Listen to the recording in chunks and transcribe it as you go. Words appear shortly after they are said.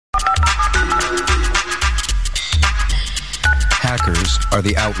Hackers are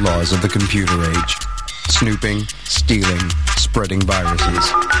the outlaws of the computer age. Snooping, stealing, spreading viruses.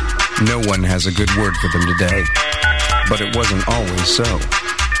 No one has a good word for them today. But it wasn't always so.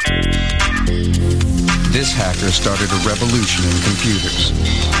 This hacker started a revolution in computers.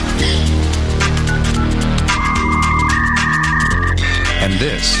 And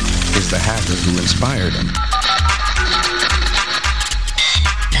this is the hacker who inspired him.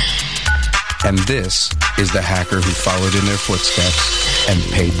 And this is the hacker who followed in their footsteps and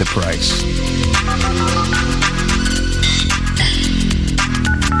paid the price.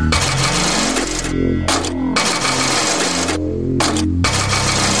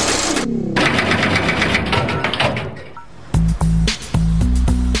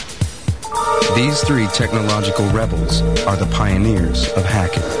 These three technological rebels are the pioneers of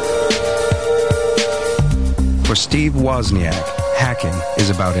hacking. For Steve Wozniak, hacking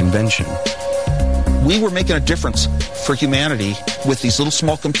is about invention. We were making a difference for humanity with these little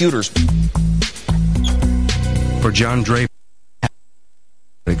small computers. For John Draper,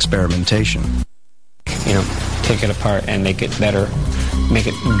 experimentation. You know, take it apart and make it better, make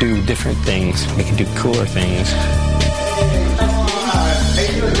it do different things, make it do cooler things.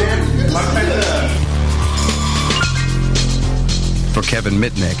 For Kevin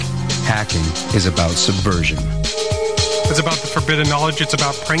Mitnick, hacking is about subversion. It's about the forbidden knowledge. It's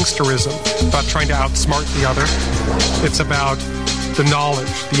about pranksterism, about trying to outsmart the other. It's about the knowledge,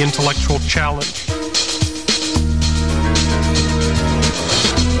 the intellectual challenge.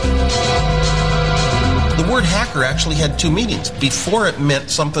 The word hacker actually had two meanings. Before it meant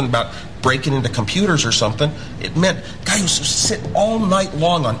something about breaking into computers or something, it meant guy who sit all night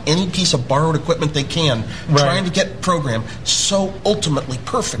long on any piece of borrowed equipment they can, trying to get programmed so ultimately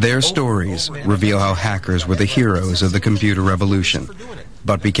perfect. Their stories reveal how hackers were the heroes of the computer revolution,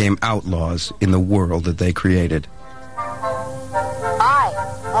 but became outlaws in the world that they created. Hi.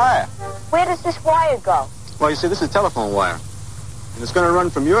 Hi. Where does this wire go? Well, you see, this is telephone wire. And it's going to run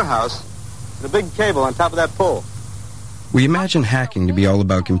from your house to the big cable on top of that pole. We imagine hacking to be all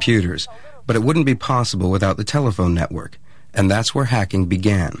about computers, but it wouldn't be possible without the telephone network, and that's where hacking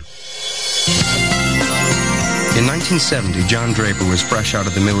began. In 1970, John Draper was fresh out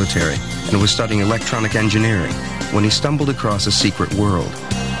of the military and was studying electronic engineering when he stumbled across a secret world.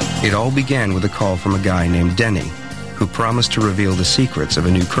 It all began with a call from a guy named Denny, who promised to reveal the secrets of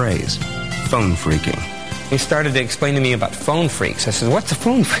a new craze, phone phreaking. He started to explain to me about phone phreaks. I said, what's a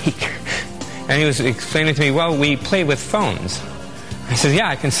phone phreak? And he was explaining to me, well, we play with phones. I said, yeah,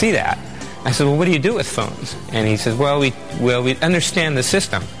 I can see that. I said, well, what do you do with phones? And he says, well, we understand the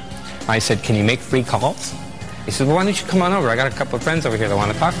system. I said, can you make free calls? He said, well, why don't you come on over? I got a couple of friends over here that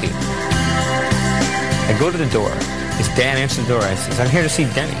want to talk to you. I go to the door. His dad answers the door. I says, I'm here to see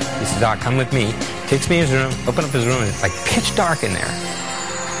Denny. He says, come with me. Takes me in his room, open up his room, and it's like pitch dark in there.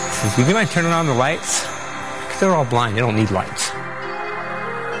 He says, would you mind turning on the lights? Because they're all blind. They don't need lights.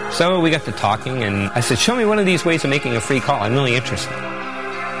 So we got to talking, and I said, show me one of these ways of making a free call. I'm really interested.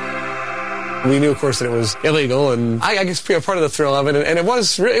 We knew, of course, that it was illegal, and I guess part of the thrill of it, and it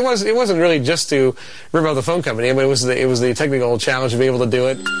wasn't really just to rip out the phone company. I mean, it was the technical challenge to be able to do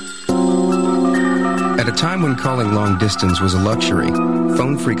it. At a time when calling long distance was a luxury,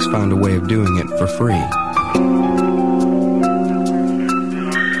 phone phreaks found a way of doing it for free.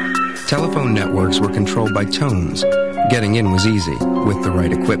 Telephone networks were controlled by tones. Getting in was easy, with the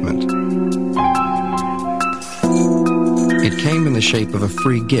right equipment. It came in the shape of a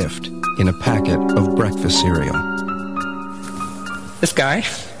free gift in a packet of breakfast cereal. This guy,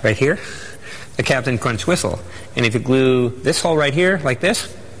 right here, the Captain Crunch whistle. And if you glue this hole right here, like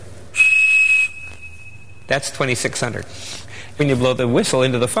this, that's 2600. When you blow the whistle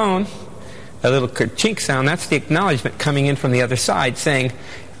into the phone, a little chink sound, that's the acknowledgement coming in from the other side saying,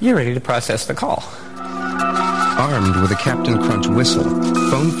 you're ready to process the call. Armed with a Captain Crunch whistle,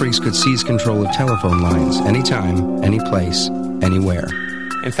 phone phreaks could seize control of telephone lines anytime, any place, anywhere.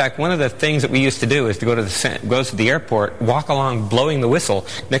 In fact, one of the things that we used to do is to go to the airport, walk along blowing the whistle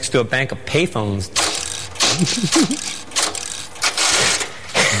next to a bank of payphones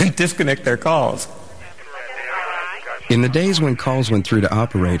and disconnect their calls. In the days when calls went through to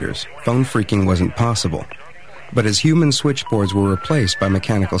operators, phone phreaking wasn't possible. But as human switchboards were replaced by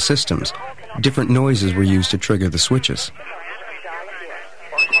mechanical systems, different noises were used to trigger the switches.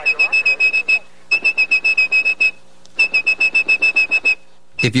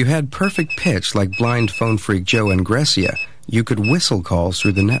 If you had perfect pitch like blind phone phreak Joe and Grecia, you could whistle calls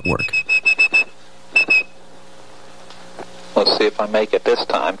through the network. Let's see if I make it this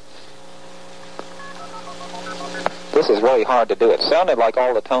time. This is really hard to do. It sounded like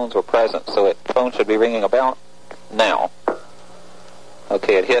all the tones were present, so the phone should be ringing about now.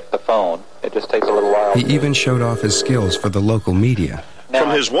 Okay, it hit the phone. It just takes a little while. He even showed off his skills for the local media. From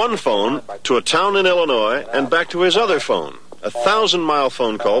his one phone to a town in Illinois and back to his other phone, a 1,000-mile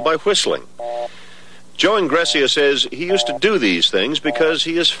phone call by whistling. Joe Ingressia says he used to do these things because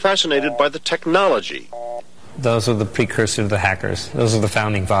he is fascinated by the technology. Those are the precursor to the hackers. Those are the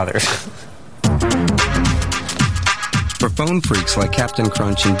founding fathers. For phone freaks like Captain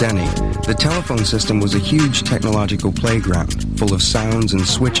Crunch and Denny, the telephone system was a huge technological playground full of sounds and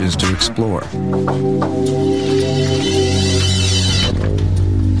switches to explore.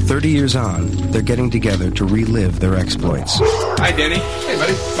 30 years on, they're getting together to relive their exploits. Hi, Denny. Hey,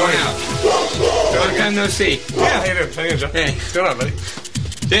 buddy. Going out. Long time no see. Yeah, how you doing? How you doing, Joe? Hey. What's going on, buddy?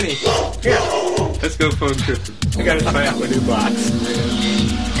 Denny. Here. Let's go phone tripping. I got to try out my new box.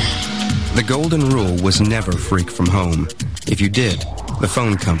 The golden rule was never freak from home. If you did, the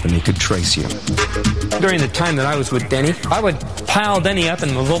phone company could trace you. During the time that I was with Denny, I would pile Denny up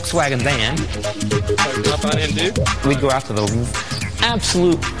in the Volkswagen van. Hop on in, dude. We'd go out to the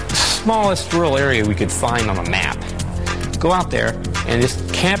absolute smallest rural area we could find on the map. Go out there and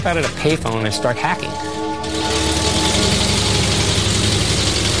just camp out at a payphone and start hacking.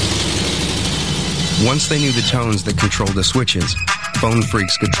 Once they knew the tones that controlled the switches, phone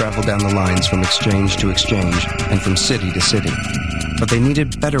freaks could travel down the lines from exchange to exchange and from city to city. But they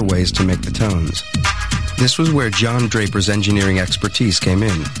needed better ways to make the tones. This was where John Draper's engineering expertise came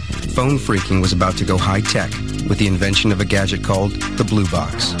in. Phone freaking was about to go high-tech with the invention of a gadget called the Blue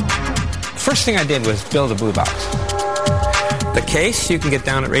Box. First thing I did was build a Blue Box. The case you can get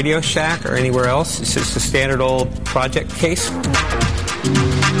down at Radio Shack or anywhere else. It's just a standard old project case.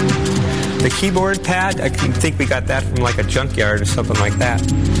 The keyboard pad, I think we got that from like a junkyard or something like that.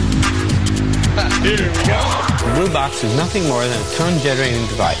 Here we go. The Blue Box is nothing more than a tone-generating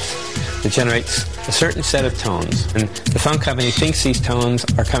device that generates a certain set of tones. And the phone company thinks these tones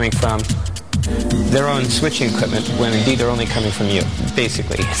are coming from their own switching equipment when indeed they're only coming from you.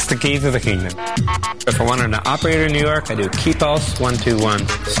 Basically, it's the keys of the kingdom. If I wanted an operator in New York, I do key pulse 121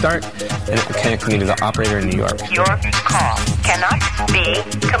 start, and it will connect me to the operator in New York. Your call cannot be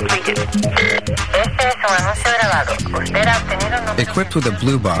completed. Equipped with a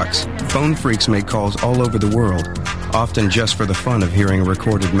Blue Box, phone freaks made calls all over the world, often just for the fun of hearing a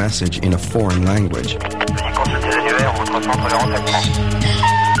recorded message in a foreign language.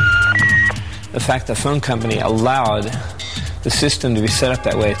 The fact the phone company allowed the system to be set up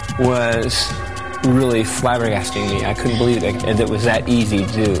that way was really flabbergasting me. I couldn't believe it was that easy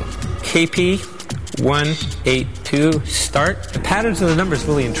to do. KP 182 start. The patterns of the numbers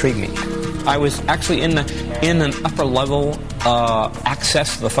really intrigued me. I was actually in an upper level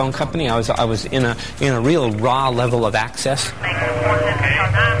access to the phone company. I was in a real raw level of access.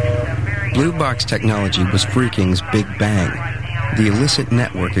 Blue Box technology was freaking's big bang. The illicit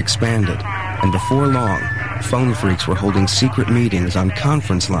network expanded, and before long, phone freaks were holding secret meetings on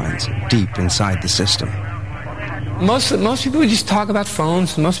conference lines deep inside the system. Most people would just talk about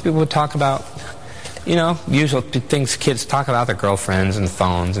phones. Most people would talk about, usual things kids talk about, their girlfriends and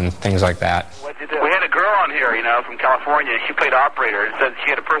phones and things like that. We had a girl on here, from California. She played operator. It said she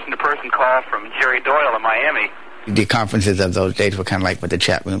had a person-to-person call from Jerry Doyle in Miami. The conferences of those days were kind of like what the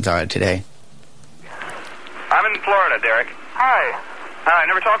chat rooms are today. I'm in Florida, Derek. Hi. I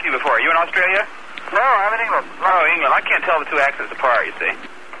never talked to you before. Are you in Australia? No, I'm in England. Oh, England. I can't tell the two accents apart, you see.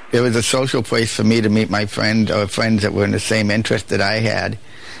 It was a social place for me to meet my friend or friends that were in the same interest that I had.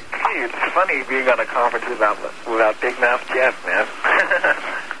 Gee, it's funny being on a conference without Big Mouth Jeff, man.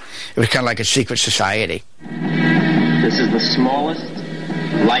 It was kind of like a secret society. This is the smallest,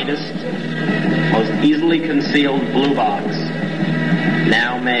 lightest, most easily concealed blue box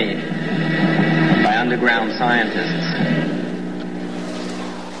now made by underground scientists.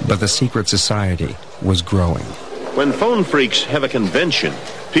 But the secret society was growing. When phone freaks have a convention,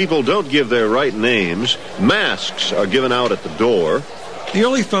 people don't give their right names. Masks are given out at the door. The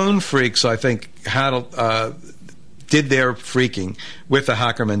early phone freaks, I think, did their freaking with the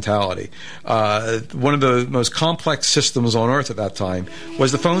hacker mentality. One of the most complex systems on Earth at that time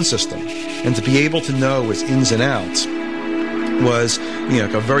was the phone system. And to be able to know its ins and outs was,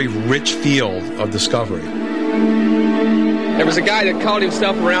 a very rich field of discovery. There was a guy that called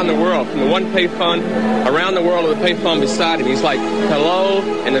himself around the world, from the one payphone around the world with a payphone beside him. He's like, hello,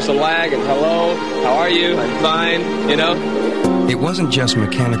 and there's a lag, and hello, how are you? I'm fine, It wasn't just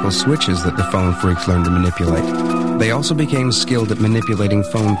mechanical switches that the phone freaks learned to manipulate. They also became skilled at manipulating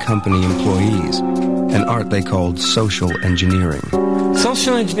phone company employees, an art they called social engineering.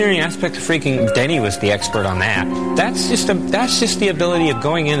 Social engineering aspect of freaking, Denny was the expert on that. That's just the ability of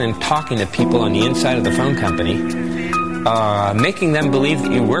going in and talking to people on the inside of the phone company making them believe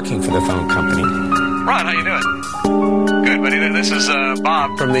that you're working for the phone company. Ron, how you doing? Good, buddy. This is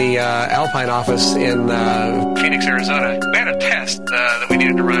Bob from the Alpine office in Phoenix, Arizona. We had a test that we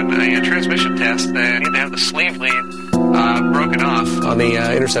needed to run, a transmission test. We needed to have the sleeve lead broken off on the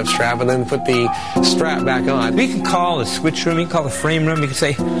intercept strap and then put the strap back on. We can call the switch room, you can call the frame room, you can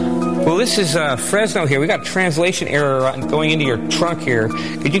say, well, this is Fresno here. We got a translation error going into your trunk here.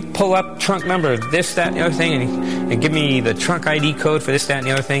 Could you pull up trunk number, this, that, and the other thing, and give me the trunk ID code for this, that, and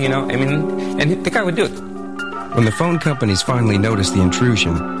the other thing, you know? I mean, and the guy would do it. When the phone companies finally noticed the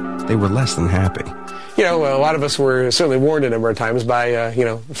intrusion, they were less than happy. You know, a lot of us were certainly warned a number of times by, you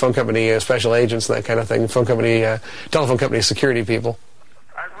know, phone company special agents and that kind of thing, phone company, telephone company security people.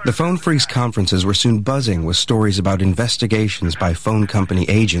 The Phone Freaks conferences were soon buzzing with stories about investigations by phone company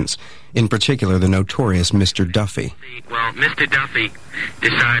agents, in particular the notorious Mr. Duffy. Well, Mr. Duffy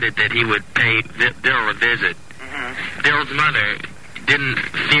decided that he would pay Bill a visit. Bill's mother didn't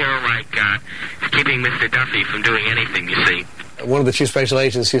feel like keeping Mr. Duffy from doing anything, you see. One of the chief special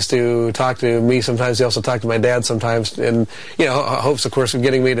agents used to talk to me sometimes. He also talked to my dad sometimes, and, you know, hopes, of course, of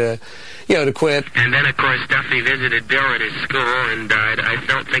getting me to, you know, to quit. And then, of course, Duffy visited Bill at his school, and I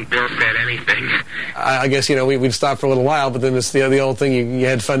don't think Bill said anything. I guess, you know, we'd stop for a little while, but then it's the old thing, you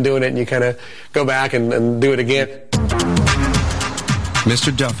had fun doing it, and you kind of go back and do it again.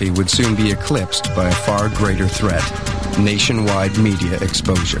 Mr. Duffy would soon be eclipsed by a far greater threat, nationwide media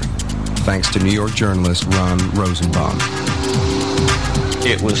exposure, thanks to New York journalist Ron Rosenbaum.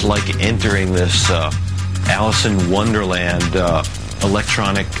 It was like entering this Alice in Wonderland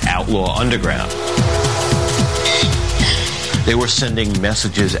electronic outlaw underground. They were sending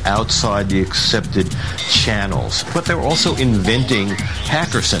messages outside the accepted channels, but they were also inventing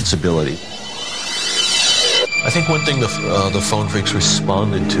hacker sensibility. I think one thing the phone freaks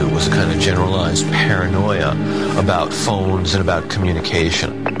responded to was a kind of generalized paranoia about phones and about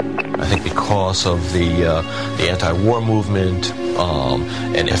communication. I think because of the anti-war movement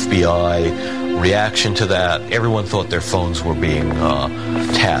and FBI reaction to that, everyone thought their phones were being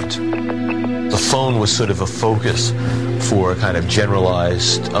tapped. The phone was sort of a focus for a kind of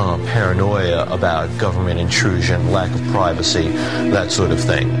generalized paranoia about government intrusion, lack of privacy, that sort of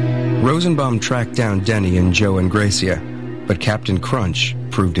thing. Rosenbaum tracked down Denny and Joe and Gracia, but Captain Crunch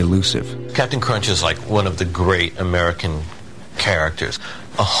proved elusive. Captain Crunch is like one of the great American characters,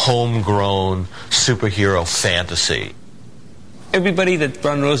 a homegrown superhero fantasy. Everybody that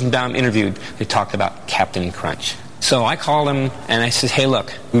Ron Rosenbaum interviewed, they talked about Captain Crunch. So I called him and I said, hey,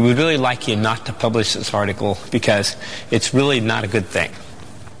 look, we would really like you not to publish this article because it's really not a good thing.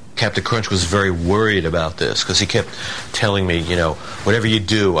 Captain Crunch was very worried about this because he kept telling me, you know, whatever you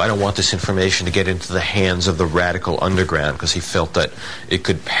do, I don't want this information to get into the hands of the radical underground, because he felt that it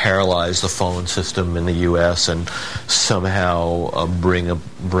could paralyze the phone system in the U.S. and somehow bring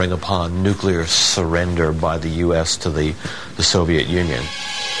upon nuclear surrender by the U.S. to the Soviet Union.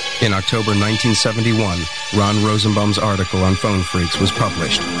 In October 1971, Ron Rosenbaum's article on phone freaks was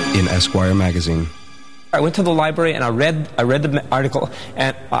published in Esquire magazine. I went to the library and I read the article,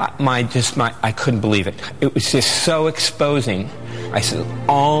 and I couldn't believe it. It was just so exposing. I said,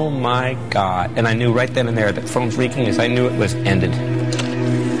 oh my God. And I knew right then and there that phone freaking I knew it was ended.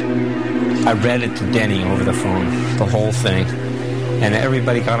 I read it to Denny over the phone, the whole thing. And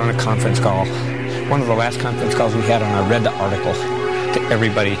everybody got on a conference call. One of the last conference calls we had, and I read the article to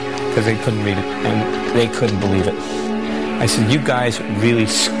everybody because they couldn't read it and they couldn't believe it. I said, you guys really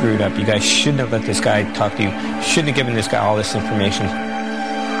screwed up. You guys shouldn't have let this guy talk to you. Shouldn't have given this guy all this information.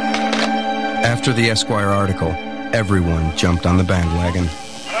 After the Esquire article, everyone jumped on the bandwagon.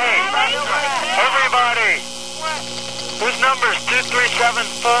 Hey, everybody! Whose number is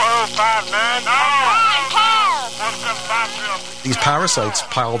 237-4059? These parasites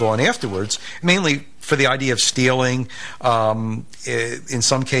piled on afterwards, mainly for the idea of stealing, in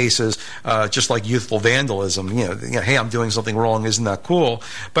some cases, just like youthful vandalism. You know, hey, I'm doing something wrong, isn't that cool?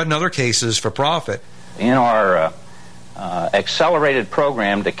 But in other cases, for profit. In our accelerated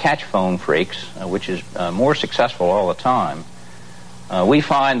program to catch phone freaks, which is more successful all the time, we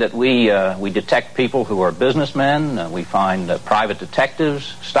find that we detect people who are businessmen. We find private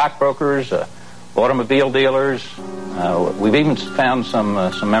detectives, stockbrokers, automobile dealers. We've even found some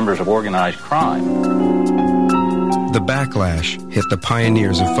members of organized crime. The backlash hit the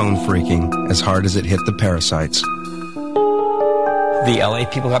pioneers of phone freaking as hard as it hit the parasites. The LA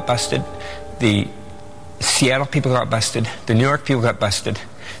people got busted. The Seattle people got busted. The New York people got busted.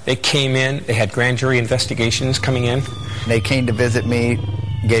 They came in. They had grand jury investigations coming in. They came to visit me,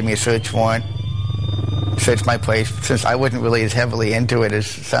 gave me a search warrant, searched my place. Since I wasn't really as heavily into it as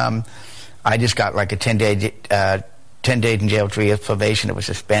some, I just got like a 10-day 10 days in jail, 3 years probation. It was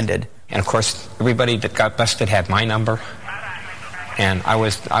suspended. And of course, everybody that got busted had my number. And I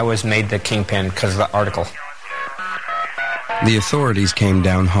was made the kingpin because of the article. The authorities came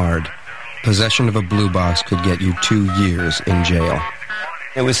down hard. Possession of a blue box could get you 2 years in jail.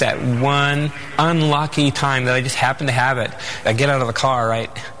 It was that one unlucky time that I just happened to have it. I get out of the car, right,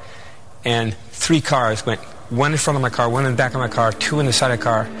 and 3 cars went, one in front of my car, one in the back of my car, 2 in the side of the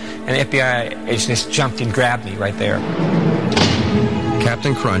car, and the FBI agent just jumped and grabbed me right there.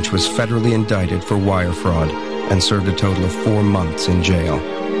 Captain Crunch was federally indicted for wire fraud and served a total of 4 months in jail.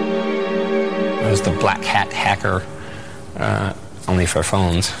 I was the black hat hacker, only for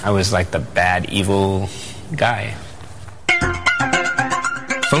phones. I was like the bad, evil guy.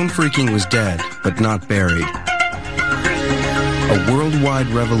 Phone phreaking was dead, but not buried. A worldwide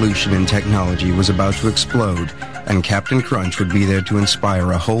revolution in technology was about to explode, and Captain Crunch would be there to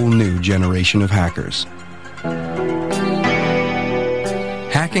inspire a whole new generation of hackers.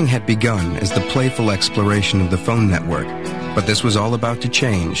 Hacking had begun as the playful exploration of the phone network, but this was all about to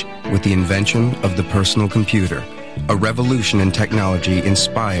change with the invention of the personal computer, a revolution in technology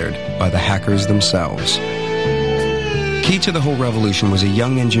inspired by the hackers themselves. Key to the whole revolution was a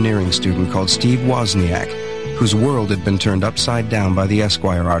young engineering student called Steve Wozniak, whose world had been turned upside down by the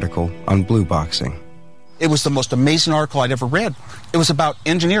Esquire article on blue boxing. It was the most amazing article I'd ever read. It was about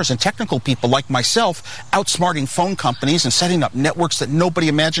engineers and technical people like myself outsmarting phone companies and setting up networks that nobody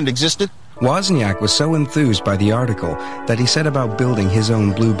imagined existed. Wozniak was so enthused by the article that he set about building his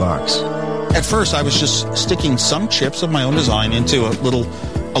own blue box. At first, I was just sticking some chips of my own design into a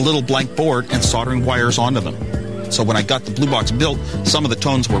little blank board and soldering wires onto them. So when I got the blue box built, some of the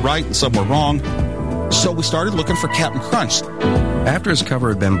tones were right and some were wrong. So we started looking for Captain Crunch. After his cover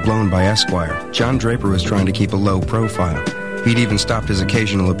had been blown by Esquire, John Draper was trying to keep a low profile. He'd even stopped his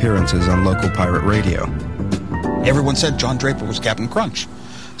occasional appearances on local pirate radio. Everyone said John Draper was Captain Crunch.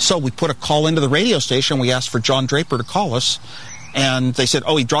 So we put a call into the radio station. We asked for John Draper to call us. And they said,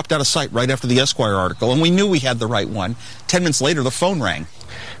 oh, he dropped out of sight right after the Esquire article. And we knew we had the right one. 10 minutes later, the phone rang.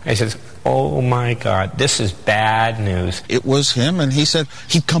 I said, oh my God, this is bad news. It was him, and he said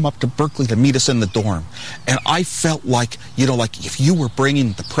he'd come up to Berkeley to meet us in the dorm. And I felt like, like if you were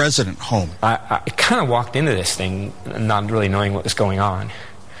bringing the president home. I kind of walked into this thing not really knowing what was going on,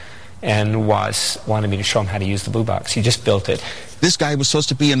 and wanted me to show him how to use the blue box. He just built it. This guy was supposed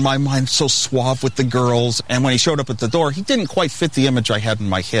to be, in my mind, so suave with the girls. And when he showed up at the door, he didn't quite fit the image I had in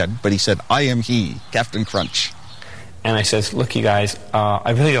my head. But he said, I am he, Captain Crunch. And I says, look, you guys,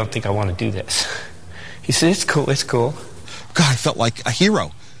 I really don't think I want to do this. He said, it's cool, it's cool. God, I felt like a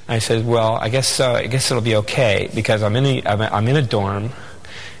hero. I said, well, I guess it'll be okay, because I'm in a dorm,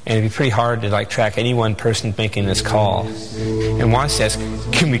 and it'd be pretty hard to track any one person making this call. And Juan says,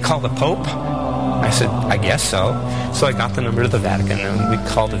 can we call the Pope? I said, I guess so. So I got the number to the Vatican, and we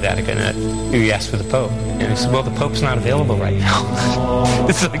called the Vatican, and we asked for the Pope. And he said, well, the Pope's not available right now.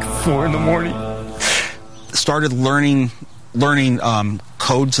 It's like 4 in the morning. Started learning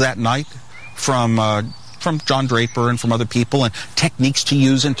codes that night from John Draper and from other people, and techniques to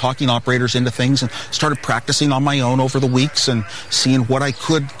use in talking operators into things, and started practicing on my own over the weeks and seeing what I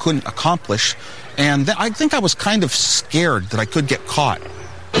couldn't accomplish. And I think I was kind of scared that I could get caught.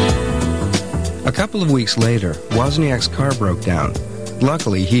 A couple of weeks later, Wozniak's car broke down.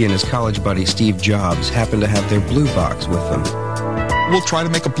 Luckily, he and his college buddy Steve Jobs happened to have their blue box with them. We'll try to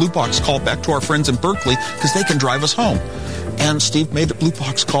make a blue box call back to our friends in Berkeley because they can drive us home. And Steve made the blue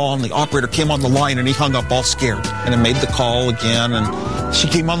box call, and the operator came on the line, and he hung up all scared. And then made the call again, and she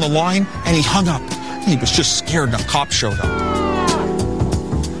came on the line, and he hung up. He was just scared, and a cop showed up.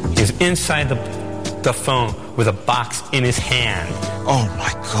 He was inside the phone with a box in his hand. Oh,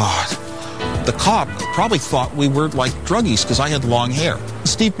 my God. The cop probably thought we were like druggies because I had long hair.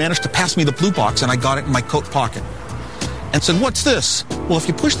 Steve managed to pass me the blue box, and I got it in my coat pocket. And said, what's this? Well, if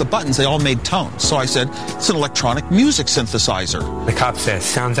you push the buttons, they all made tones. So I said, it's an electronic music synthesizer. The cop says,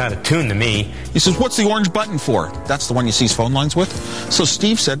 sounds out of tune to me. He says, what's the orange button for? That's the one you seize phone lines with. So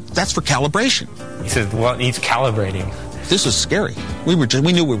Steve said, that's for calibration. He says, well, it needs calibrating. This is scary. We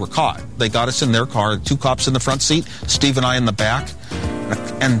knew we were caught. They got us in their car, 2 cops in the front seat, Steve and I in the back,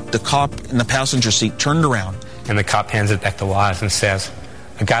 and the cop in the passenger seat turned around. And the cop hands it back to Woz and says,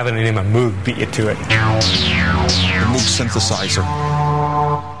 a guy by the name of Moog beat you to it. The Moog synthesizer.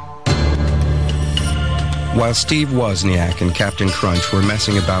 While Steve Wozniak and Captain Crunch were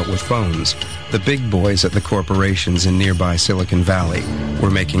messing about with phones, the big boys at the corporations in nearby Silicon Valley were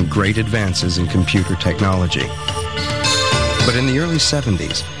making great advances in computer technology. But in the early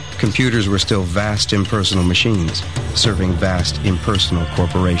 70s, computers were still vast impersonal machines, serving vast impersonal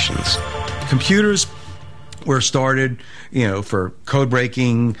corporations. Computers were started, for code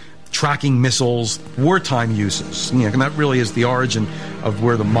breaking, tracking missiles, wartime uses. And that really is the origin of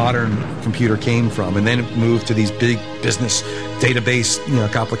where the modern computer came from. And then it moved to these big business database,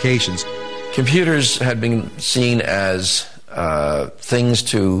 applications. Computers had been seen as things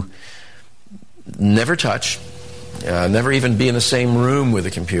to never touch, never even be in the same room with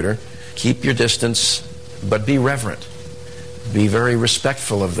a computer. Keep your distance, but be reverent. Be very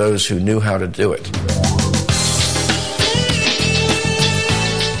respectful of those who knew how to do it.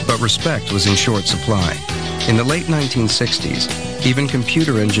 But respect was in short supply. In the late 1960s, even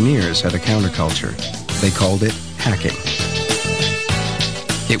computer engineers had a counterculture. They called it hacking.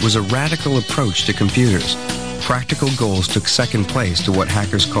 It was a radical approach to computers. Practical goals took second place to what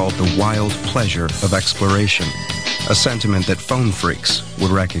hackers called the wild pleasure of exploration, a sentiment that phone freaks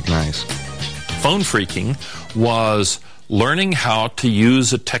would recognize. Phone freaking was learning how to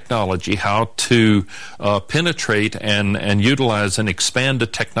use a technology, how to penetrate and utilize and expand a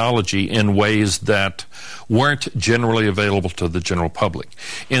technology in ways that weren't generally available to the general public.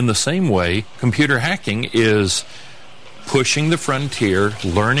 In the same way, computer hacking is pushing the frontier,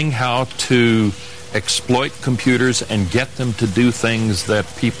 learning how to exploit computers and get them to do things that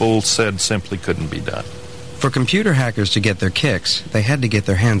people said simply couldn't be done. For computer hackers to get their kicks, they had to get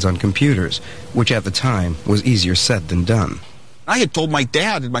their hands on computers, which at the time was easier said than done. I had told my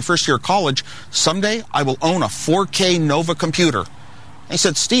dad in my first year of college, someday I will own a 4K Nova computer. And he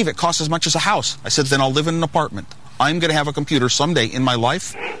said, Steve, it costs as much as a house. I said, then I'll live in an apartment. I'm going to have a computer someday in my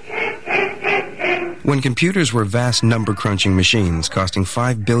life. When computers were vast number-crunching machines costing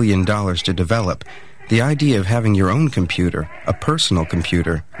 $5 billion to develop, the idea of having your own computer, a personal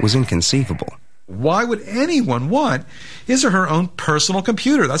computer, was inconceivable. Why would anyone want his or her own personal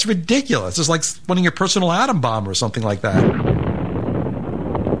computer? That's ridiculous. It's like wanting your personal atom bomb or something like that.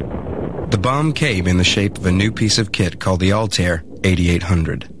 The bomb came in the shape of a new piece of kit called the Altair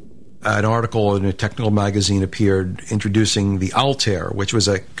 8800. An article in a technical magazine appeared introducing the Altair, which was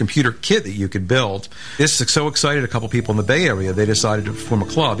a computer kit that you could build. This so excited a couple people in the Bay Area, they decided to form a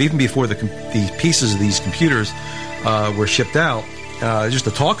club, even before the pieces of these computers were shipped out. Just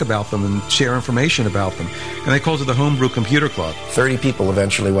to talk about them and share information about them. And they called it the Homebrew Computer Club. 30 people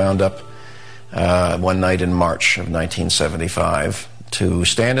eventually wound up one night in March of 1975 to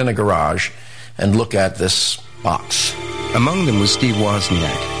stand in a garage and look at this box. Among them was Steve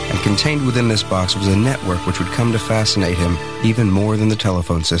Wozniak, and contained within this box was a network which would come to fascinate him even more than the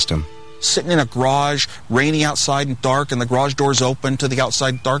telephone system. Sitting in a garage, rainy outside and dark, and the garage doors open to the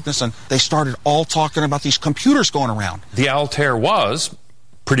outside darkness, and they started all talking about these computers going around. The Altair was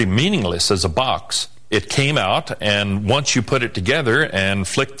pretty meaningless as a box. It came out, and once you put it together and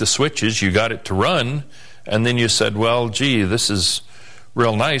flicked the switches, you got it to run, and then you said, well, gee, this is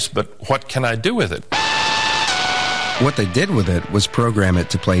real nice, but what can I do with it? What they did with it was program it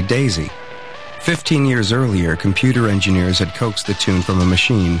to play Daisy. 15 years earlier, computer engineers had coaxed the tune from a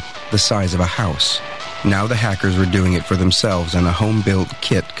machine the size of a house. Now the hackers were doing it for themselves on a home-built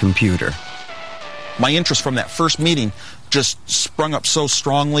kit computer. My interest from that first meeting just sprung up so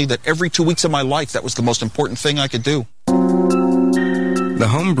strongly that every 2 weeks of my life, that was the most important thing I could do. The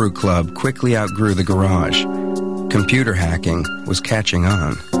Homebrew Club quickly outgrew the garage. Computer hacking was catching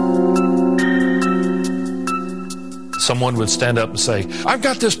on. Someone would stand up and say, I've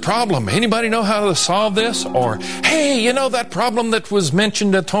got this problem. Anybody know how to solve this? Or, hey, you know that problem that was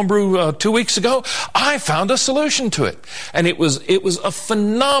mentioned at Homebrew 2 weeks ago? I found a solution to it. And it was a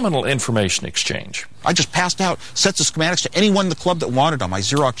phenomenal information exchange. I just passed out sets of schematics to anyone in the club that wanted them. I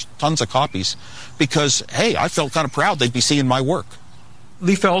Xeroxed tons of copies because, hey, I felt kind of proud they'd be seeing my work.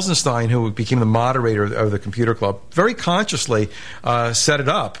 Lee Felsenstein, who became the moderator of the computer club, very consciously set it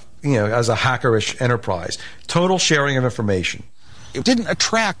up, as a hackerish enterprise. Total sharing of information. It didn't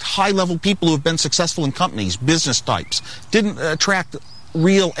attract high-level people who have been successful in companies, business types. Didn't attract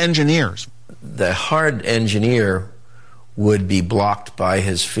real engineers. The hard engineer would be blocked by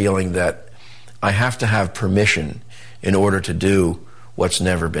his feeling that I have to have permission in order to do what's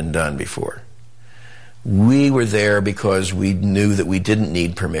never been done before. We were there because we knew that we didn't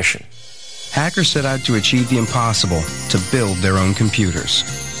need permission. Hackers set out to achieve the impossible, to build their own computers.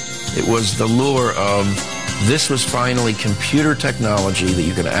 It was the lure of this was finally computer technology that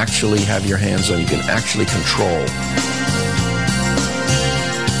you can actually have your hands on, you can actually control.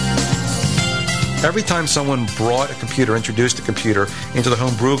 Every time someone brought a computer, introduced a computer into the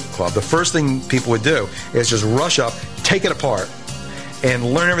Homebrew Club, the first thing people would do is just rush up, take it apart,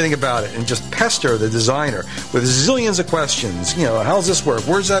 and learn everything about it, and just pester the designer with zillions of questions. How does this work?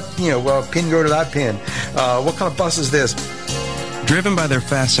 Where's that, pin go to that pin? What kind of bus is this? Driven by their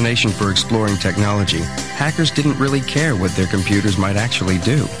fascination for exploring technology, hackers didn't really care what their computers might actually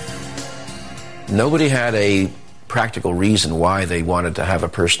do. Nobody had a practical reason why they wanted to have a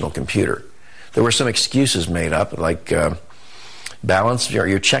personal computer. There were some excuses made up, like balance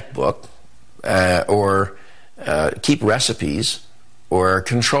your checkbook, or keep recipes, or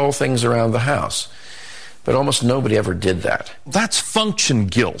control things around the house. But almost nobody ever did that. That's function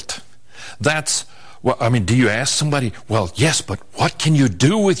guilt. That's, well, I mean, do you ask somebody, well, yes, but what can you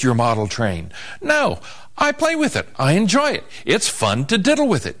do with your model train? No, I play with it. I enjoy it. It's fun to diddle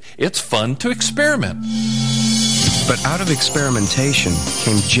with it. It's fun to experiment. But out of experimentation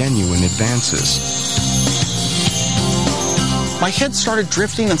came genuine advances. My head started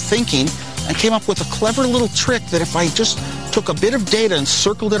drifting and thinking, and came up with a clever little trick that if I just took a bit of data and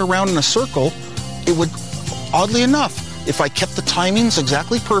circled it around in a circle, it would, oddly enough, if I kept the timings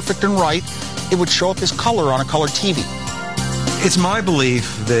exactly perfect and right, it would show up as color on a color TV. It's my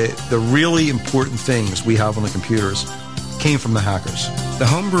belief that the really important things we have on the computers came from the hackers. The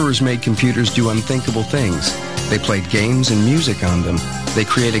homebrewers made computers do unthinkable things. They played games and music on them. They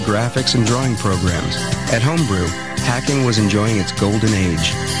created graphics and drawing programs. At Homebrew, hacking was enjoying its golden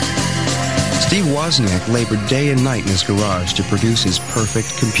age. Steve Wozniak labored day and night in his garage to produce his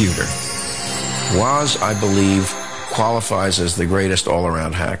perfect computer. Woz, I believe, qualifies as the greatest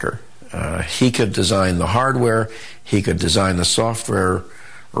all-around hacker. He could design the hardware, he could design the software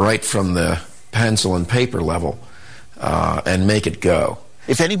right from the pencil and paper level and make it go.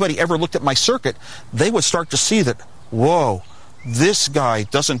 If anybody ever looked at my circuit, they would start to see that, whoa, this guy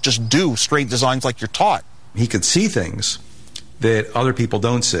doesn't just do straight designs like you're taught. He could see things that other people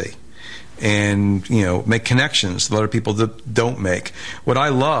don't see, and make connections that other people don't make. What I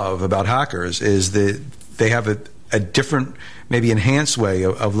love about hackers is that they have a different, maybe enhanced way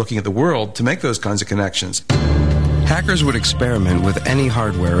of looking at the world to make those kinds of connections. Hackers would experiment with any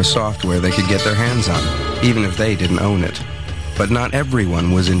hardware or software they could get their hands on, even if they didn't own it. But not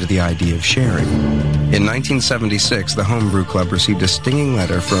everyone was into the idea of sharing. In 1976, the Homebrew Club received a stinging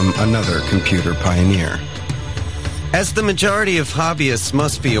letter from another computer pioneer. As the majority of hobbyists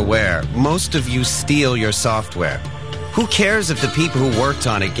must be aware, most of you steal your software. Who cares if the people who worked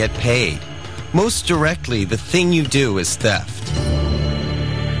on it get paid? Most directly, the thing you do is theft.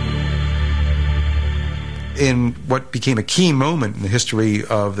 In what became a key moment in the history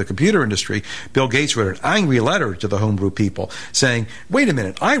of the computer industry, Bill Gates wrote an angry letter to the homebrew people saying, wait a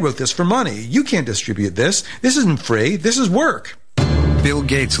minute, I wrote this for money. You can't distribute this. This isn't free. This is work. Bill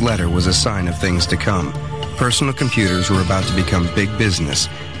Gates' letter was a sign of things to come. Personal computers were about to become big business,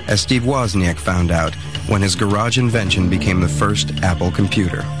 as Steve Wozniak found out when his garage invention became the first Apple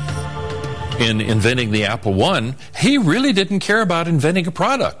computer. In inventing the Apple I, he really didn't care about inventing a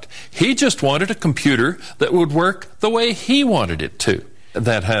product. He just wanted a computer that would work the way he wanted it to,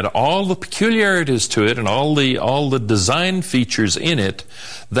 that had all the peculiarities to it and all the design features in it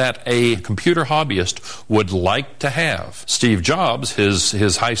that a computer hobbyist would like to have. Steve Jobs,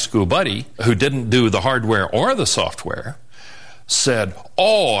 his high school buddy, who didn't do the hardware or the software, said,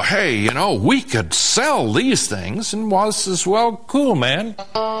 oh, hey, we could sell these things. And Woz says, well, cool, man.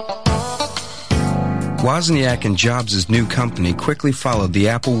 Wozniak and Jobs' new company quickly followed the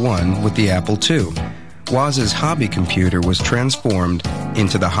Apple I with the Apple II. Woz's hobby computer was transformed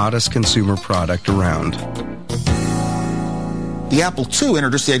into the hottest consumer product around. The Apple II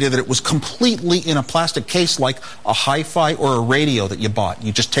introduced the idea that it was completely in a plastic case like a hi-fi or a radio that you bought.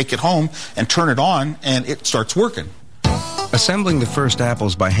 You just take it home and turn it on and it starts working. Assembling the first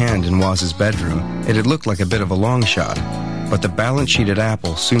apples by hand in Woz's bedroom, it had looked like a bit of a long shot. But the balance sheet at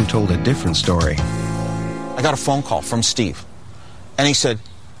Apple soon told a different story. I got a phone call from Steve, and he said,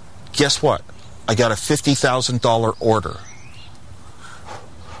 guess what? I got a $50,000 order.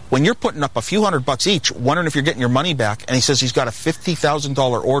 When you're putting up a few $100 each, wondering if you're getting your money back, and he says he's got a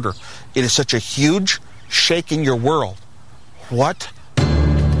 $50,000 order, it is such a huge shake in your world. What?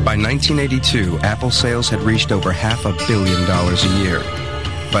 By 1982, Apple sales had reached over $500 million a year.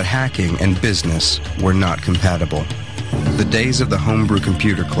 But hacking and business were not compatible. The days of the Homebrew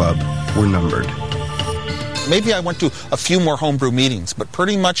Computer Club were numbered. Maybe I went to a few more homebrew meetings, but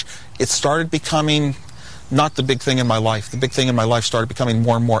pretty much it started becoming not the big thing in my life. The big thing in my life started becoming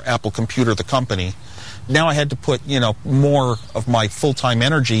more and more Apple Computer, the company. Now I had to put, more of my full-time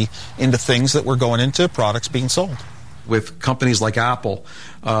energy into things that were going into products being sold. With companies like Apple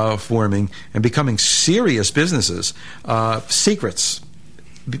forming and becoming serious businesses, secrets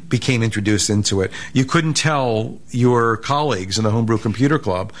became introduced into it. You couldn't tell your colleagues in the Homebrew Computer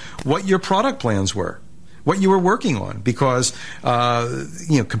Club what your product plans were. what you were working on, because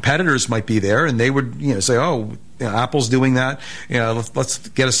competitors might be there and they would say, oh, Apple's doing that, let's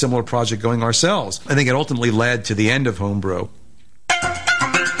get a similar project going ourselves. I think it ultimately led to the end of Homebrew.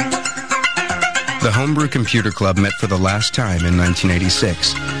 The Homebrew Computer Club met for the last time in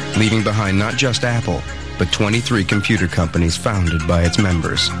 1986, leaving behind not just Apple, but 23 computer companies founded by its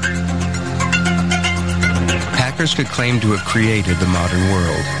members. Hackers could claim to have created the modern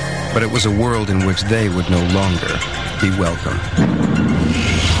world, but it was a world in which they would no longer be welcome.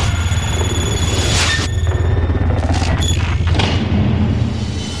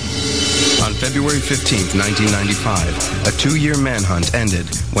 On February 15, 1995, a 2-year manhunt ended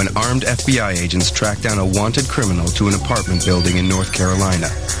when armed FBI agents tracked down a wanted criminal to an apartment building in North Carolina.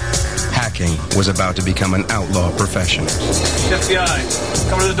 Hacking was about to become an outlaw profession. FBI,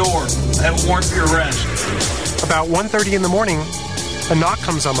 come to the door. I have a warrant for your arrest. About 1:30 in the morning, a knock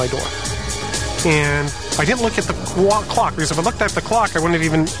comes on my door. And I didn't look at the clock, because if I looked at the clock, I wouldn't have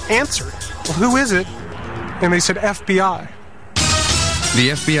even answered. Well, who is it? And they said FBI. The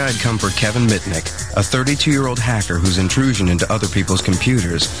FBI had come for Kevin MITNICK, a 32-year-old hacker whose intrusion into other people's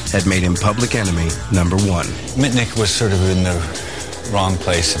computers had made him public enemy number 1. MITNICK was sort of in the wrong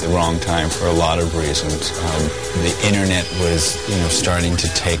place at the wrong time for a lot of reasons. The internet was, starting to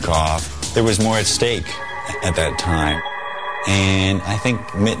take off. There was more at stake at that time. And I think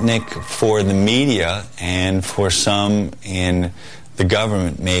MITNICK, for the media and for some in the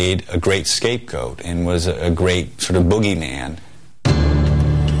government, made a great scapegoat and was a great sort of boogeyman.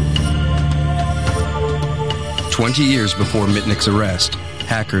 20 years before MITNICK's arrest,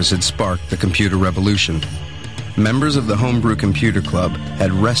 hackers had sparked the computer revolution. Members of the Homebrew Computer Club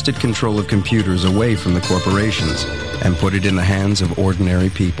had wrested control of computers away from the corporations and put it in the hands of ordinary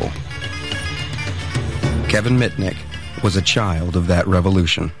people. Kevin MITNICK was a child of that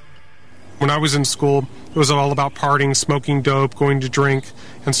revolution. When I was in school, it was all about partying, smoking dope, going to drink,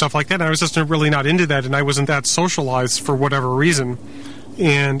 and stuff like that. And I was just really not into that, and I wasn't that socialized for whatever reason.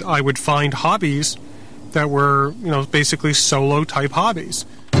 And I would find hobbies that were, basically solo-type hobbies.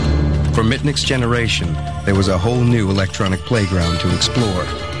 For MITNICK's generation, there was a whole new electronic playground to explore.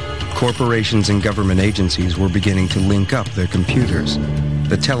 Corporations and government agencies were beginning to link up their computers.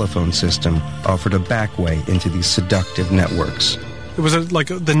 The telephone system offered a back way into these seductive networks. It was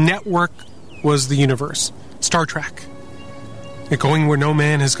the network was the universe. Star Trek. Going where no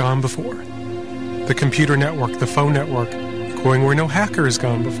man has gone before. The computer network, the phone network, going where no hacker has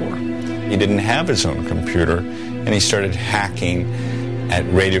gone before. He didn't have his own computer, and he started hacking at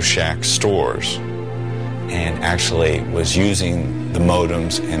Radio Shack stores and actually was using the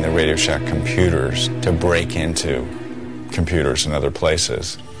modems and the Radio Shack computers to break into computers in other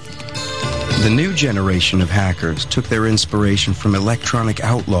places. The new generation of hackers took their inspiration from electronic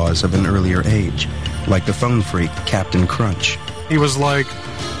outlaws of an earlier age, like the phone freak Captain Crunch. He was like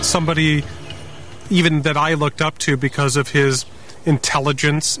somebody even that I looked up to because of his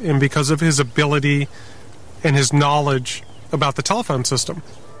intelligence and because of his ability and his knowledge about the telephone system.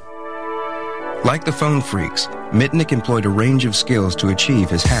 Like the phone freaks, MITNICK employed a range of skills to achieve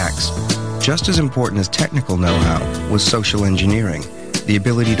his hacks. Just as important as technical know-how was social engineering, the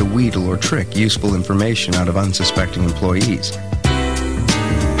ability to wheedle or trick useful information out of unsuspecting employees.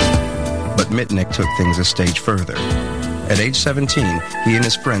 But MITNICK took things a stage further. At age 17, he and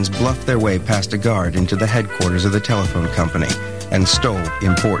his friends bluffed their way past a guard into the headquarters of the telephone company and stole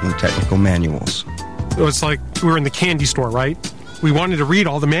important technical manuals. It was like we were in the candy store, right? We wanted to read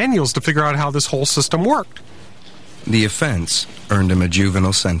all the manuals to figure out how this whole system worked. The offense earned him a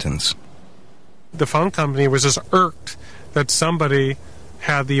juvenile sentence. The phone company was just irked that somebody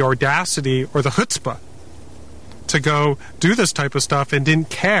had the audacity or the chutzpah to go do this type of stuff and didn't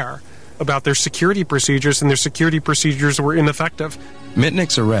care about their security procedures, and their security procedures were ineffective.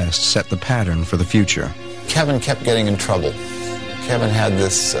 MITNICK's arrest set the pattern for the future. Kevin kept getting in trouble. Kevin had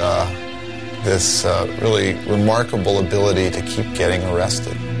this really remarkable ability to keep getting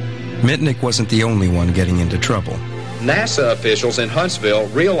arrested. MITNICK wasn't the only one getting into trouble. NASA officials in Huntsville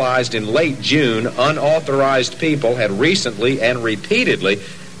realized in late June unauthorized people had recently and repeatedly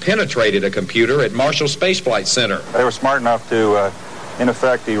penetrated a computer at Marshall Space Flight Center. They were smart enough to, in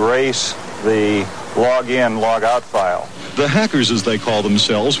effect, erase the log-in, log-out file. The hackers, as they call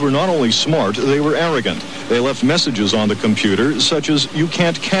themselves, were not only smart, they were arrogant. They left messages on the computer, such as, "You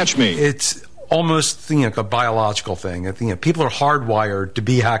can't catch me." It's almost like a biological thing. People are hardwired to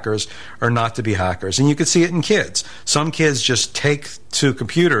be hackers or not to be hackers. And you can see it in kids. Some kids just take to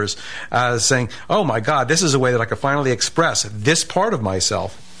computers as saying, oh my God, this is a way that I can finally express this part of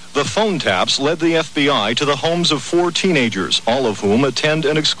myself. The phone taps led the FBI to the homes of 4 teenagers, all of whom attend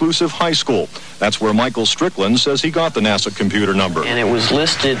an exclusive high school. That's where Michael Strickland says he got the NASA computer number. And it was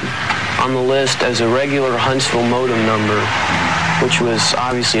listed on the list as a regular Huntsville modem number, which was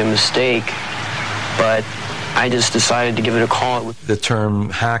obviously a mistake, but I just decided to give it a call. The term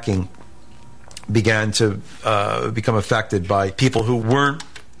hacking began to become affected by people who weren't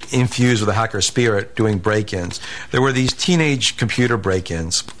infused with a hacker spirit doing break-ins. There were these teenage computer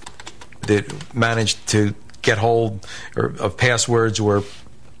break-ins that managed to get hold of passwords or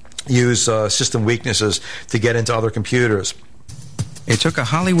use system weaknesses to get into other computers. It took a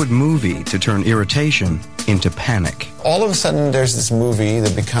Hollywood movie to turn irritation into panic. All of a sudden, there's this movie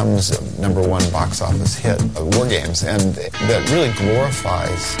that becomes a #1 box office hit of War Games, and that really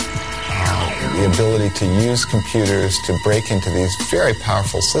glorifies the ability to use computers to break into these very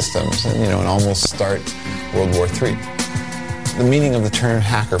powerful systems and, and almost start World War III. The meaning of the term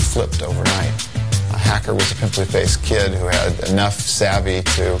hacker flipped overnight. A hacker was a pimply-faced kid who had enough savvy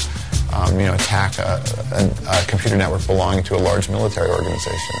to attack a computer network belonging to a large military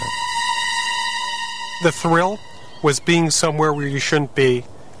organization. The thrill was being somewhere where you shouldn't be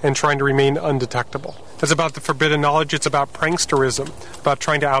and trying to remain undetectable. It's about the forbidden knowledge. It's about pranksterism, about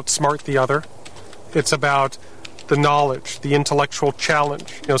trying to outsmart the other. It's about the knowledge, the intellectual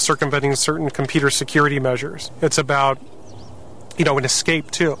challenge, circumventing certain computer security measures. It's about, an escape,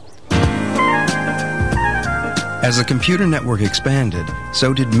 too. As the computer network expanded,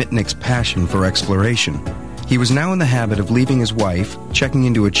 so did MITNICK's passion for exploration. He was now in the habit of leaving his wife, checking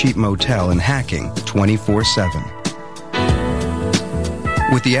into a cheap motel, and hacking 24/7.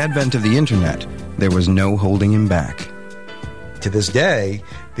 With the advent of the internet, there was no holding him back. To this day,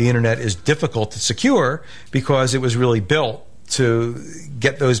 the internet is difficult to secure because it was really built to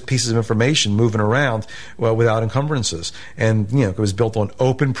get those pieces of information moving around without encumbrances. And, it was built on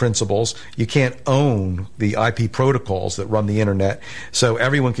open principles. You can't own the IP protocols that run the internet, so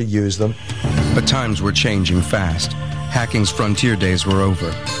everyone could use them. But times were changing fast. Hacking's frontier days were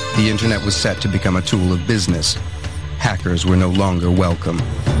over. The internet was set to become a tool of business. Hackers were no longer welcome.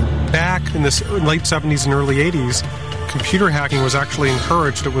 Back in the late 70s and early 80s, computer hacking was actually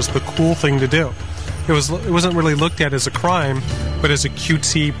encouraged. It was the cool thing to do. It wasn't really looked at as a crime, but as a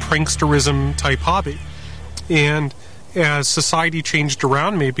cutesy pranksterism type hobby. And as society changed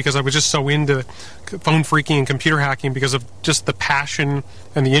around me, because I was just so into phone phreaking and computer hacking because of just the passion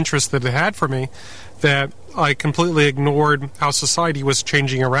and the interest that it had for me, that I completely ignored how society was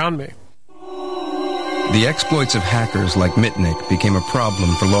changing around me. The exploits of hackers like MITNICK became a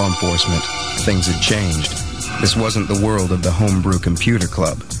problem for law enforcement. Things had changed. This wasn't the world of the homebrew computer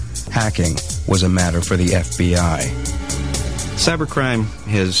club. Hacking was a matter for the FBI. Cybercrime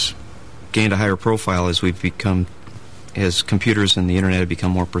has gained a higher profile as computers and the internet have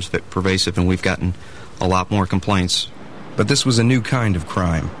become more pervasive, and we've gotten a lot more complaints. But this was a new kind of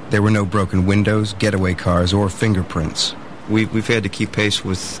crime. There were no broken windows, getaway cars, or fingerprints. We've had to keep pace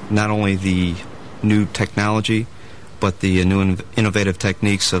with not only the new technology, but the new innovative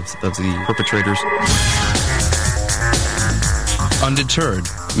techniques of the perpetrators. Undeterred,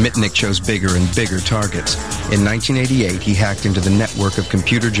 MITNICK chose bigger and bigger targets. In 1988, he hacked into the network of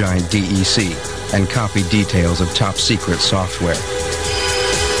computer giant DEC and copied details of top-secret software.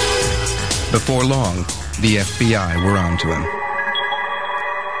 Before long, the FBI were onto him.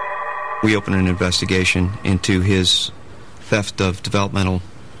 We opened an investigation into his theft of developmental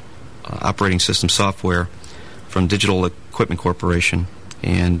operating system software from Digital Equipment Corporation,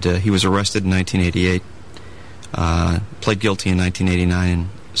 and he was arrested in 1988. Pled guilty in 1989 and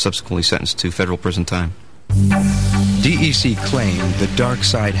subsequently sentenced to federal prison time. DEC claimed the dark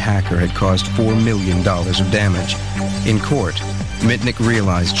side hacker had caused $4 million of damage. In court, MITNICK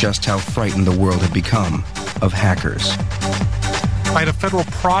realized just how frightened the world had become of hackers. I had a federal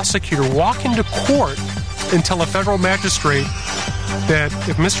prosecutor walk into court and tell a federal magistrate that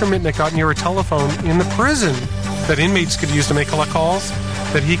if Mr. MITNICK got near a telephone in the prison that inmates could use to make collect calls,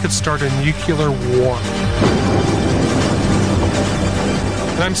 that he could start a nuclear war.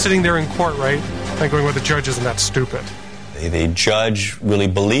 And I'm sitting there in court, right? I'm going, well, the judge isn't that stupid. The judge really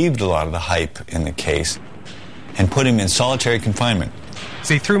believed a lot of the hype in the case and put him in solitary confinement.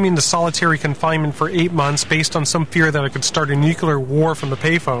 So he threw me into solitary confinement for 8 months based on some fear that I could start a nuclear war from the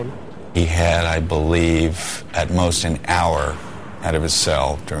payphone. He had, I believe, at most an hour out of his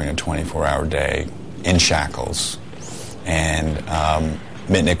cell during a 24-hour day in shackles. And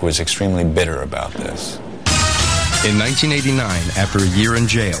MITNICK was extremely bitter about this. In 1989, after a year in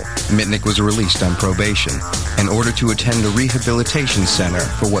jail, Mitnick was released on probation in order to attend a rehabilitation center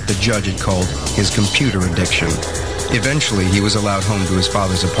for what the judge had called his computer addiction. Eventually, he was allowed home to his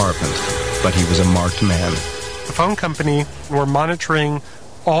father's apartment, but he was a marked man. The phone company were monitoring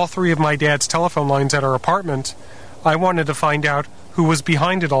all 3 of my dad's telephone lines at our apartment. I wanted to find out who was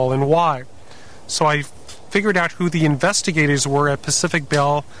behind it all and why. So I figured out who the investigators were at Pacific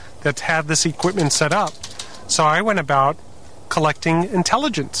Bell that had this equipment set up. So I went about collecting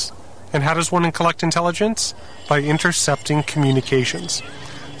intelligence. And how does one collect intelligence? By intercepting communications.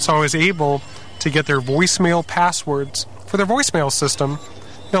 So I was able to get their voicemail passwords for their voicemail system,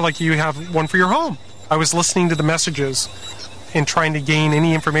 like you have one for your home. I was listening to the messages and trying to gain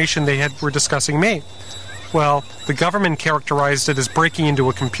any information they were discussing me. Well, the government characterized it as breaking into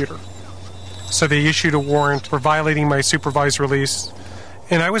a computer. So they issued a warrant for violating my supervised release,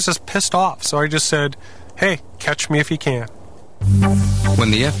 and I was just pissed off. So I just said, hey, catch me if you can.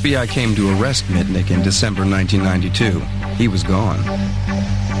 When the FBI came to arrest Mitnick in December 1992, he was gone.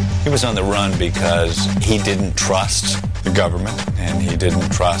 He was on the run because he didn't trust the government and he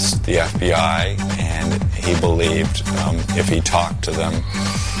didn't trust the FBI, and he believed if he talked to them,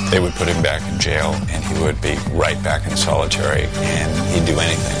 they would put him back in jail and he would be right back in solitary, and he'd do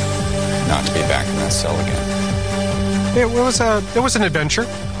anything not to be back in that cell again. It was an adventure.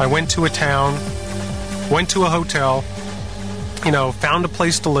 I went to a town, went to a hotel, found a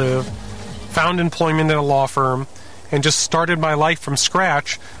place to live, found employment at a law firm, and just started my life from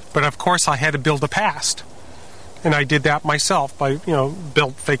scratch. But of course I had to build a past. And I did that myself by,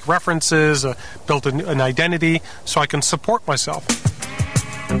 built fake references, built an identity so I can support myself.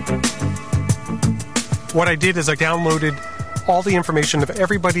 What I did is I downloaded all the information of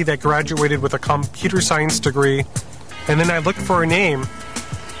everybody that graduated with a computer science degree, and then I looked for a name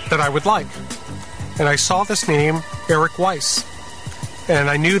that I would like. And I saw this name, Eric Weiss. And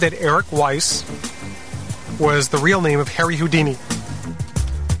I knew that Eric Weiss was the real name of Harry Houdini.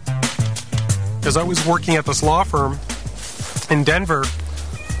 Because I was working at this law firm in Denver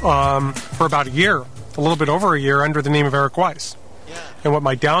for about a year, a little bit over a year, under the name of Eric Weiss. And what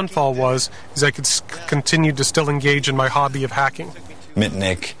my downfall was is I could continue to still engage in my hobby of hacking.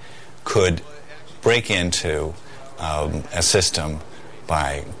 Mitnick could break into a system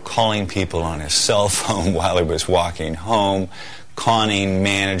by calling people on his cell phone while he was walking home, conning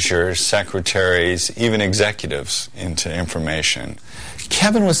managers, secretaries, even executives into information.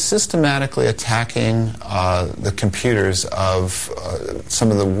 Kevin was systematically attacking the computers of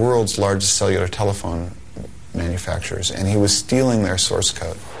some of the world's largest cellular telephone manufacturers, and he was stealing their source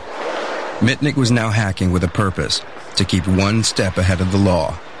code. Mitnick was now hacking with a purpose, to keep one step ahead of the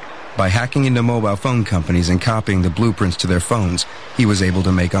law. By hacking into mobile phone companies and copying the blueprints to their phones, he was able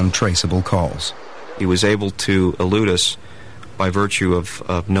to make untraceable calls. He was able to elude us by virtue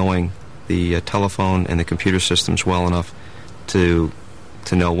of knowing the telephone and the computer systems well enough to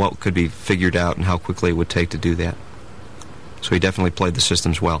know what could be figured out and how quickly it would take to do that. So he definitely played the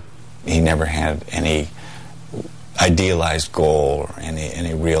systems well. He never had any idealized goal or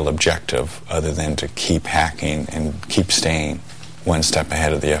any real objective other than to keep hacking and keep staying one step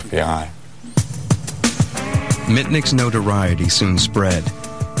ahead of the FBI. Mitnick's notoriety soon spread.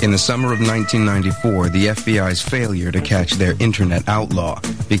 In the summer of 1994, the FBI's failure to catch their internet outlaw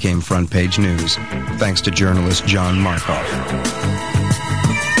became front-page news, thanks to journalist John Markoff.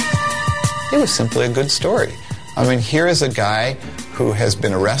 It was simply a good story. I mean, here is a guy who has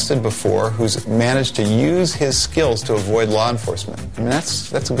been arrested before, who's managed to use his skills to avoid law enforcement. I mean,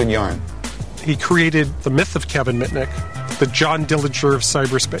 that's a good yarn. He created the myth of Kevin Mitnick, the John Dillinger of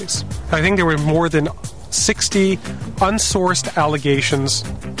cyberspace. I think there were more than 60 unsourced allegations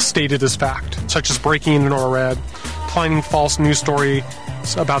stated as fact, such as breaking into NORAD, planning false news story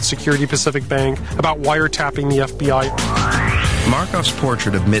about Security Pacific Bank, about wiretapping the FBI. Markoff's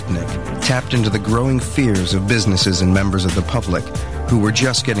portrait of Mitnick tapped into the growing fears of businesses and members of the public who were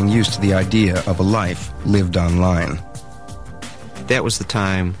just getting used to the idea of a life lived online. That was the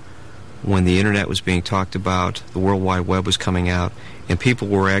time when the internet was being talked about, the World Wide Web was coming out, and people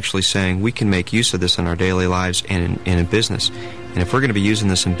were actually saying, we can make use of this in our daily lives and in business. And if we're going to be using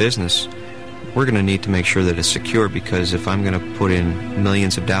this in business, we're going to need to make sure that it's secure, because if I'm going to put in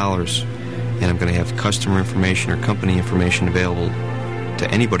millions of dollars and I'm going to have customer information or company information available to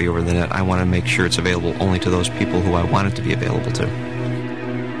anybody over the net, I want to make sure it's available only to those people who I want it to be available to.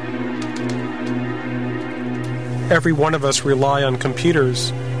 Every one of us rely on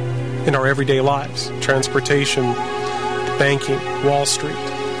computers in our everyday lives. Transportation, banking, Wall Street.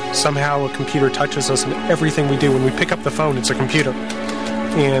 Somehow a computer touches us in everything we do. When we pick up the phone, it's a computer.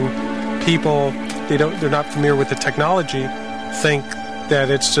 And people they're not familiar with the technology, think that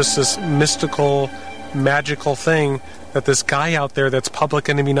it's just this mystical, magical thing that this guy out there that's public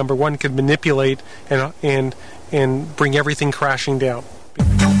enemy number one could manipulate and bring everything crashing down.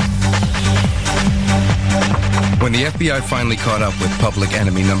 When the FBI finally caught up with public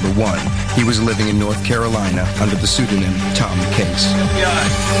enemy number one, he was living in North Carolina under the pseudonym Tom Case. FBI,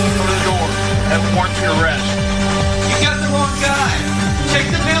 come to the door. Have a warrant for your arrest. You got the wrong guy. Check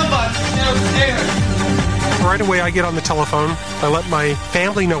the mailbox downstairs. Right away, I get on the telephone. I let my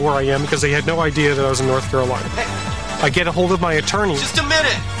family know where I am because they had no idea that I was in North Carolina. I get a hold of my attorney. Just a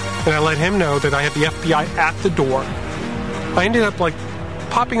minute. And I let him know that I had the FBI at the door. I ended up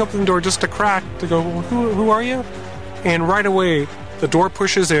popping open the door just a crack to go, well, who are you? And right away, the door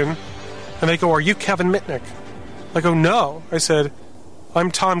pushes in, and they go, are you Kevin Mitnick? I go, no. I said,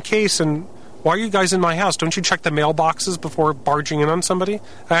 I'm Tom Case, and why are you guys in my house? Don't you check the mailboxes before barging in on somebody?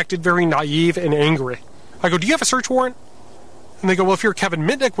 I acted very naive and angry. I go, do you have a search warrant? And they go, well, if you're Kevin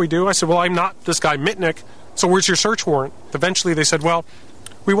Mitnick, we do. I said, well, I'm not this guy Mitnick, so where's your search warrant? Eventually, they said, well,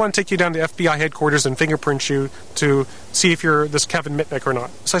 we want to take you down to FBI headquarters and fingerprint you to see if you're this Kevin Mitnick or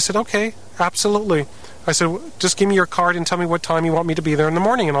not. So I said, okay, absolutely. I said, just give me your card and tell me what time you want me to be there in the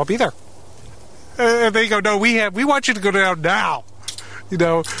morning, and I'll be there. And they go, no, we want you to go down now. You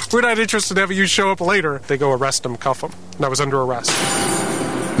know, we're not interested in having you show up later. They go arrest him, cuff him, and I was under arrest.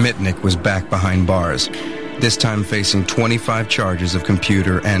 Mitnick was back behind bars, this time facing 25 charges of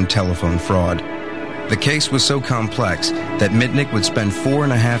computer and telephone fraud. The case was so complex that Mitnick would spend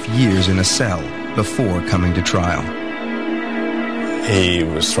 4.5 years in a cell before coming to trial. He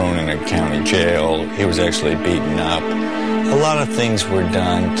was thrown in a county jail. He was actually beaten up. A lot of things were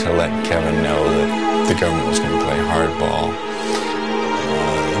done to let Kevin know that the government was going to play hardball.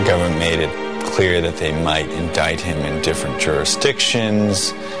 The government made it clear that they might indict him in different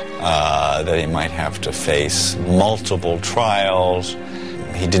jurisdictions, that he might have to face multiple trials.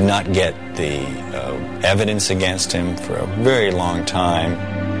 He did not get the evidence against him for a very long time.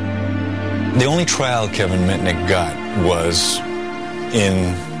 The only trial Kevin Mitnick got was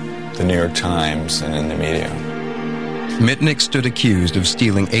in the New York Times and in the media. Mitnick stood accused of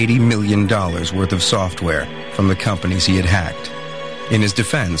stealing $80 million worth of software from the companies he had hacked. In his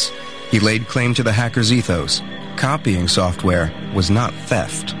defense, he laid claim to the hacker's ethos. Copying software was not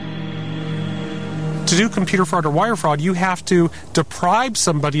theft. To do computer fraud or wire fraud, you have to deprive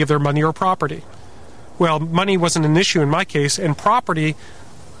somebody of their money or property. Well, money wasn't an issue in my case, and property,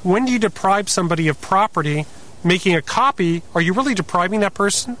 when do you deprive somebody of property? Making a copy, are you really depriving that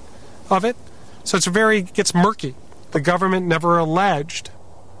person of it? So gets murky. The government never alleged,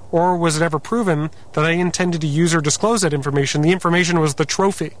 or was it ever proven, that I intended to use or disclose that information. The information was the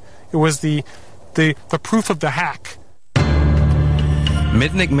trophy. It was the proof of the hack.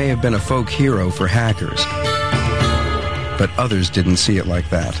 Mitnick may have been a folk hero for hackers, but others didn't see it like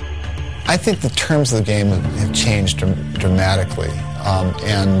that. I think the terms of the game have changed dramatically,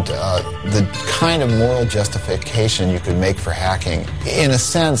 and the kind of moral justification you could make for hacking, in a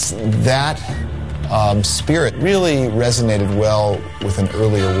sense, that spirit really resonated well with an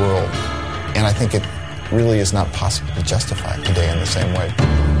earlier world, and I think it really is not possible to justify it today in the same way.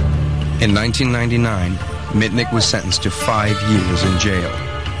 In 1999, Mitnick was sentenced to 5 years in jail,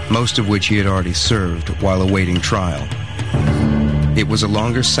 most of which he had already served while awaiting trial. It was a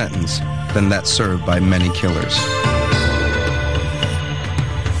longer sentence than that served by many killers.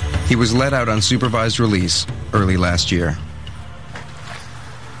 He was let out on supervised release early last year.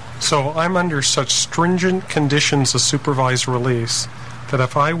 So I'm under such stringent conditions of supervised release that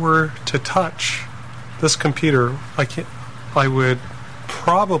if I were to touch this computer, I would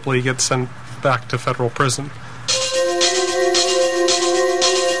probably get sent back to federal prison.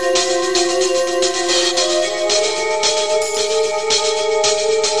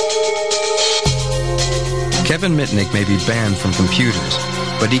 Kevin Mitnick may be banned from computers,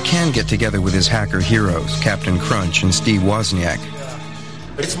 but he can get together with his hacker heroes, Captain Crunch and Steve Wozniak.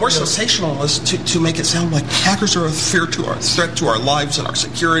 But it's more sensationalist to make it sound like hackers are a threat to our lives and our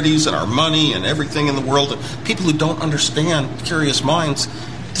securities and our money and everything in the world. And people who don't understand, curious minds,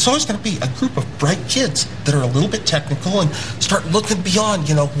 there's always going to be a group of bright kids that are a little bit technical and start looking beyond,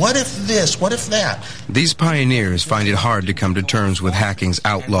 what if this, what if that? These pioneers find it hard to come to terms with hacking's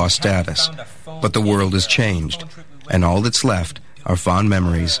outlaw status. But the world has changed, and all that's left are fond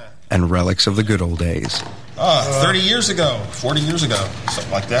memories and relics of the good old days. 30 years ago, 40 years ago,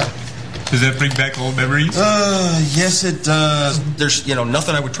 something like that. Does that bring back old memories? Yes, it does. There's,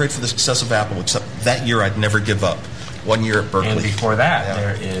 nothing I would trade for the success of Apple, except that year I'd never give up. 1 year at Berkeley. And before that,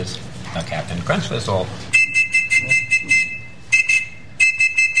 there is a Captain Crunch whistle.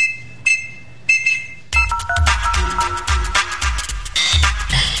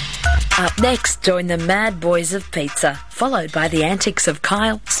 Up next, join the Mad Boys of Pizza, followed by the antics of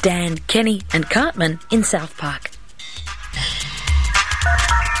Kyle, Stan, Kenny and Cartman in South Park.